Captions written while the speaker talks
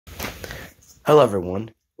Hello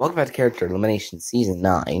everyone, welcome back to Character Elimination Season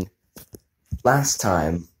 9. Last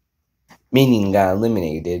time, Meaning got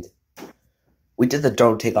eliminated. We did the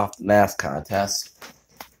Don't Take Off the Mask contest.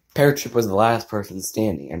 Paratrooper was the last person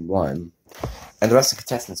standing and won. And the rest of the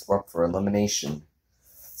contestants were up for elimination.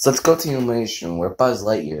 So let's go to elimination where Buzz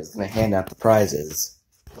Lightyear is going to hand out the prizes.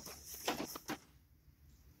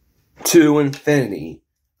 To infinity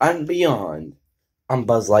and beyond. I'm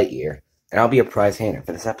Buzz Lightyear, and I'll be a prize hander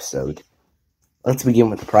for this episode. Let's begin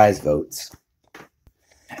with the prize votes.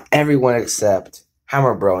 Everyone except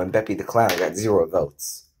Hammer Bro and Beppy the Clown got 0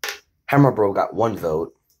 votes. Hammer Bro got 1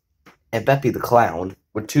 vote, and Beppy the Clown,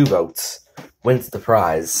 with 2 votes, wins the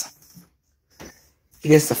prize. He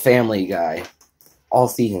gets the Family Guy, all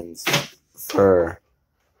seasons, for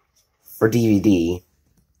DVD.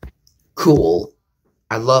 Cool.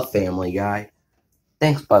 I love Family Guy.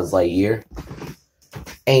 Thanks, Buzz Lightyear.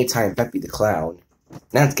 Anytime Beppy the Clown.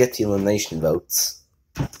 Now let's get to elimination votes.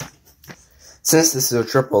 Since this is a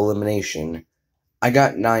triple elimination, I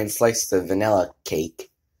got 9 slices of vanilla cake.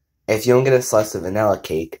 If you don't get a slice of vanilla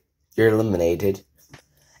cake, you're eliminated.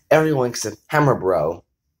 Everyone except Hammer Bro,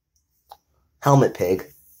 Helmet Pig,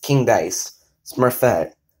 King Dice,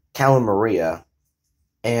 Smurfette, Cal and Maria,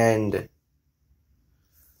 and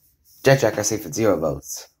Jack are safe at 0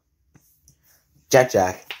 votes.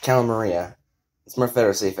 Jack, Cal and Maria, Smurfette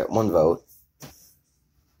are safe at 1 vote.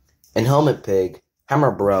 And Helmet Pig,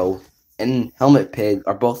 Hammer Bro, and Helmet Pig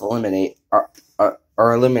are both eliminated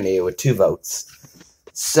with 2 votes.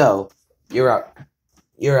 So you're out.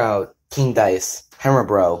 You're out. King Dice, Hammer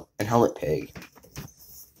Bro, and Helmet Pig.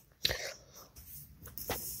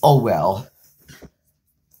 Oh well.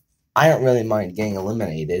 I don't really mind getting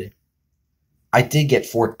eliminated. I did get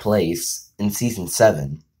 4th place in Season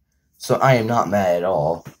 7, so I am not mad at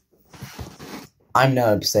all. I'm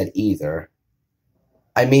not upset either.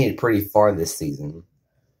 I made it pretty far this season.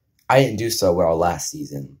 I didn't do so well last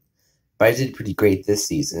season, but I did pretty great this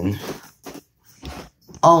season.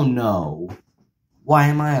 Oh no. Why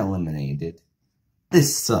am I eliminated?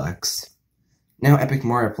 This sucks. Now Epic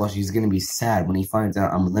Mario Plushie is going to be sad when he finds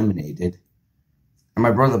out I'm eliminated. And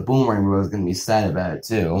my brother Boomerang Bro is going to be sad about it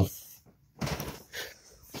too.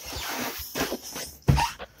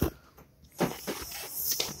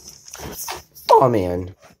 Oh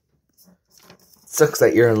man. Sucks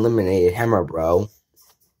that you're eliminated, Hammer Bro.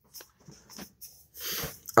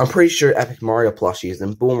 I'm pretty sure Epic Mario Plushies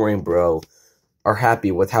and Boomerang Bro are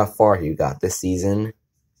happy with how far you got this season.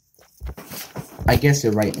 I guess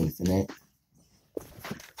you're right, Infinite.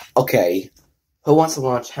 Okay, who wants to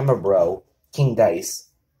launch Hammer Bro, King Dice,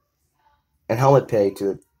 and Helmet Pig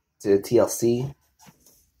to the TLC?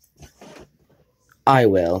 I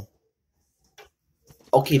will.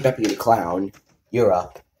 Okay, Beppy the Clown, you're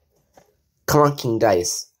up. Come on, King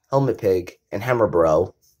Dice, Helmet Pig, and Hammer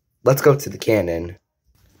Bro. Let's go to the cannon.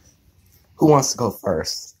 Who wants to go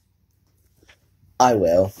first? I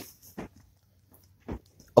will.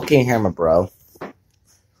 Okay, Hammer Bro.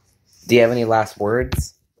 Do you have any last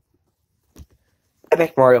words?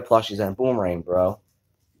 Epic Mario Plushies and Boomerang Bro.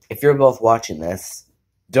 If you're both watching this,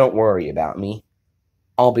 don't worry about me.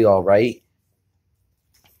 I'll be alright.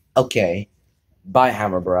 Okay. Bye,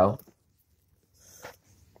 Hammer Bro.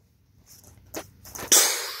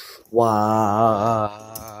 Why?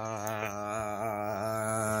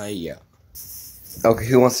 Yeah. Okay,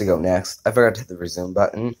 who wants to go next? I forgot to hit the resume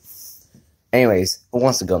button. Anyways, who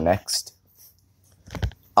wants to go next?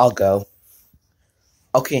 I'll go.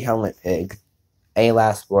 Okay, Helmet Pig. Any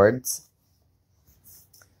last words?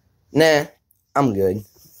 Nah, I'm good.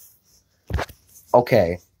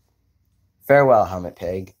 Okay. Farewell, Helmet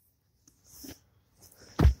Pig.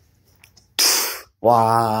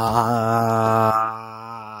 Why?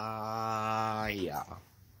 Yeah.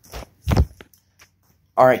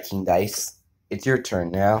 Alright, King Dice. It's your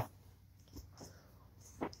turn now.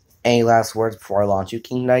 Any last words before I launch you,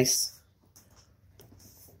 King Dice?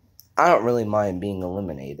 I don't really mind being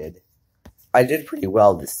eliminated. I did pretty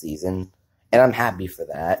well this season, and I'm happy for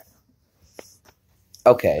that.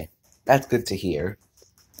 Okay, that's good to hear.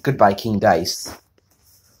 Goodbye, King Dice.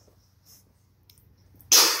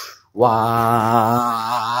 Why?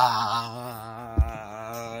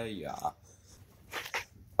 Yeah.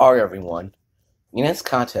 Alright, everyone. The next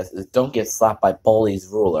contest is Don't Get Slapped by Baldi's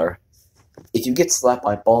Ruler. If you get slapped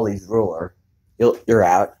by Baldi's Ruler, you're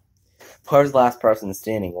out. Whoever's the last person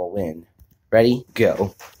standing will win. Ready?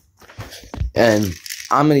 Go. And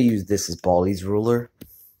I'm going to use this as Baldi's Ruler.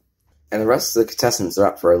 And the rest of the contestants are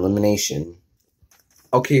up for elimination.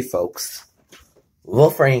 Okay, folks.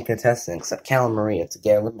 Vote for any contestant except Cal and Maria to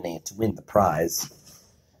get eliminated to win the prize.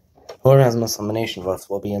 Whoever has the most elimination votes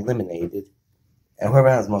will be eliminated. And whoever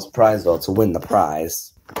has the most prize votes will win the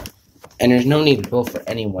prize. And there's no need to vote for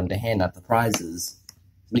anyone to hand out the prizes,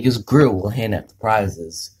 because Gru will hand out the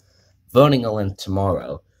prizes. Voting will end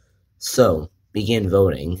tomorrow, so begin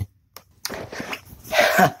voting.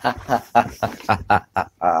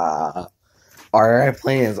 Our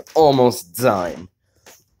airplane is almost done.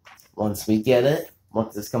 Once we get it,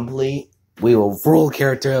 once it's complete, we will rule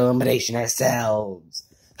character elimination ourselves.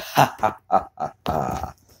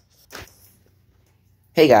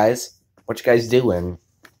 Hey guys, what you guys doing?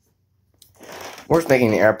 We're just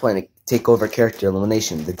making the airplane to take over character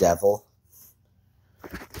elimination, the devil.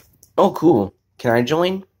 Oh, cool. Can I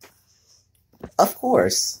join? Of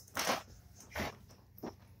course.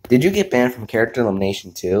 Did you get banned from character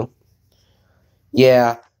elimination too?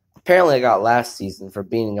 Yeah, apparently I got last season for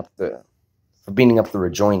beating up the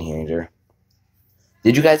rejoin hander.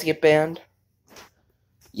 Did you guys get banned?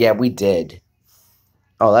 Yeah, we did.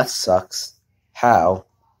 Oh, that sucks. How?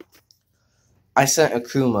 I sent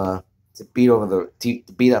Akuma to beat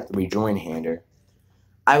up the rejoin hander.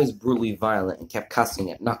 I was brutally violent and kept cussing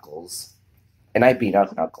at Knuckles. And I beat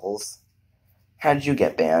up Knuckles. How did you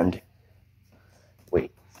get banned?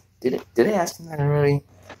 Wait, did I ask him that already?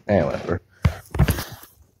 Whatever.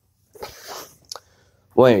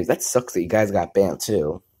 Well, anyways, that sucks that you guys got banned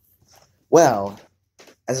too. Well,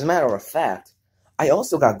 as a matter of fact, I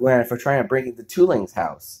also got banned for trying to break into Tuling's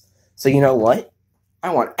house. So you know what? I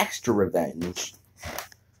want extra revenge.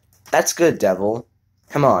 That's good, Devil.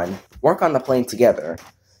 Come on, work on the plane together.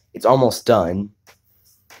 It's almost done.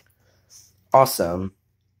 Awesome.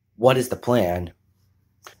 What is the plan?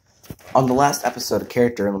 On the last episode of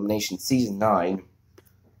Character Elimination Season 9,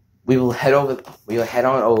 we will head on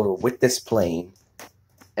over with this plane,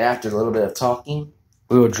 and after a little bit of talking,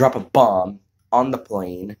 we will drop a bomb on the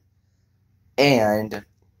plane, and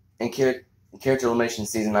Character Elimination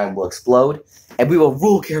Season 9 will explode, and we will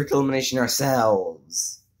rule Character Elimination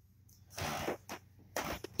ourselves.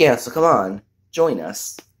 Yeah, so come on, join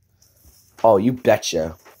us. Oh, you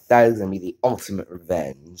betcha. That is going to be the ultimate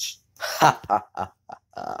revenge. Ha ha ha ha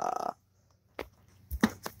ha.